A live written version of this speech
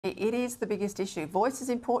It is the biggest issue. Voice is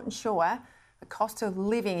important, sure. The cost of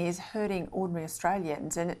living is hurting ordinary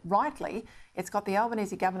Australians, and rightly, it's got the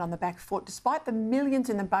Albanese government on the back foot. Despite the millions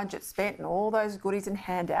in the budget spent and all those goodies and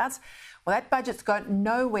handouts, well, that budget's gone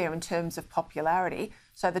nowhere in terms of popularity.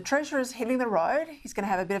 So the Treasurer's hitting the road. He's going to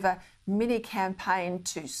have a bit of a mini campaign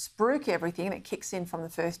to spruik everything that kicks in from the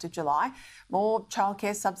 1st of July. More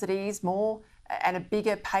childcare subsidies, more and a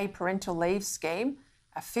bigger paid parental leave scheme,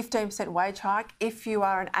 a 15% wage hike if you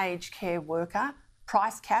are an aged care worker,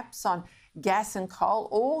 price caps on gas and coal,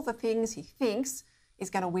 all the things he thinks is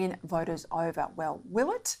going to win voters over. Well,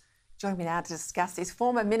 will it? Joining me now to discuss this,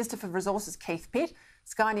 former Minister for Resources Keith Pitt,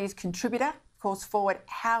 Sky News contributor, of course, former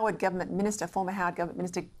Howard Government Minister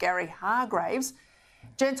Gary Hardgraves.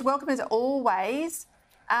 Gents, welcome as always.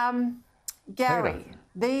 Gary,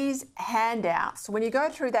 these handouts, when you go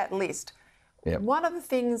through that list, one of the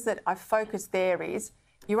things that I focus there is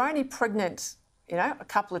you're only pregnant, a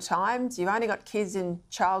couple of times. You've only got kids in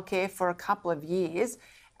childcare for a couple of years,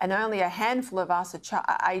 and only a handful of us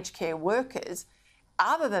are aged care workers.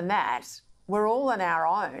 Other than that, we're all on our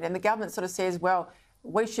own. And the government sort of says, well,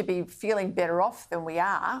 we should be feeling better off than we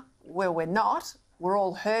are. Well, we're not. We're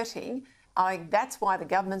all hurting. That's why the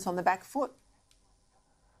government's on the back foot.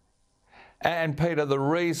 And Peter, the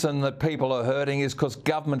reason that people are hurting is because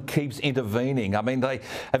government keeps intervening. I mean, they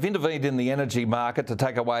have intervened in the energy market to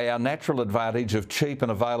take away our natural advantage of cheap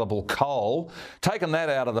and available coal, taken that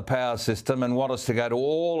out of the power system and want us to go to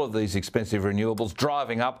all of these expensive renewables,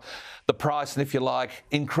 driving up the price and, if you like,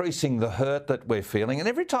 increasing the hurt that we're feeling. And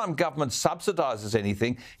every time government subsidises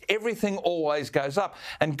anything, everything always goes up.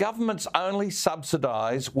 And governments only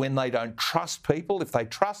subsidise when they don't trust people. If they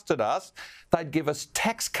trusted us, they'd give us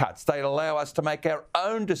tax cuts. They'd allow us to make our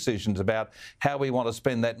own decisions about how we want to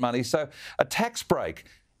spend that money. So a tax break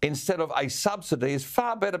instead of a subsidy is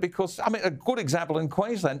far better because, a good example in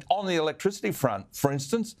Queensland, on the electricity front, for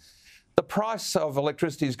instance, the price of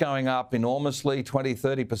electricity is going up enormously, 20,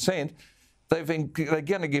 30%. They're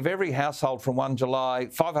going to give every household from 1 July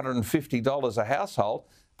 $550 a household.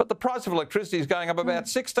 But the price of electricity is going up about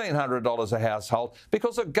 $1,600 a household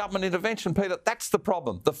because of government intervention, Peter. That's the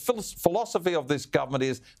problem. The philosophy of this government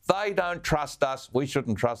is they don't trust us, we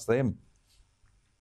shouldn't trust them.